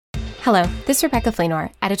Hello, this is Rebecca Fleenor,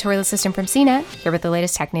 editorial assistant from CNET, here with the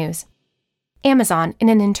latest tech news. Amazon, in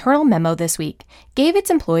an internal memo this week, gave its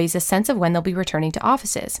employees a sense of when they'll be returning to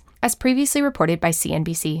offices, as previously reported by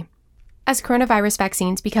CNBC. As coronavirus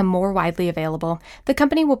vaccines become more widely available, the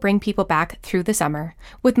company will bring people back through the summer,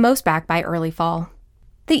 with most back by early fall.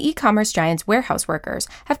 The e-commerce giant's warehouse workers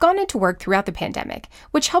have gone into work throughout the pandemic,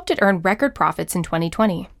 which helped it earn record profits in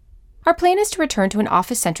 2020. Our plan is to return to an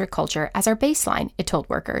office-centric culture as our baseline, it told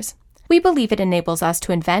workers. We believe it enables us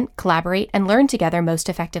to invent, collaborate, and learn together most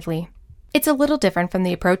effectively. It's a little different from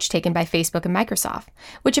the approach taken by Facebook and Microsoft,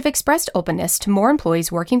 which have expressed openness to more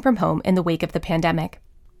employees working from home in the wake of the pandemic.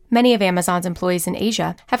 Many of Amazon's employees in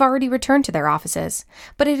Asia have already returned to their offices,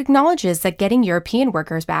 but it acknowledges that getting European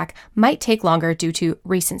workers back might take longer due to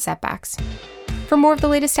recent setbacks. For more of the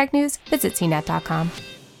latest tech news, visit cnet.com.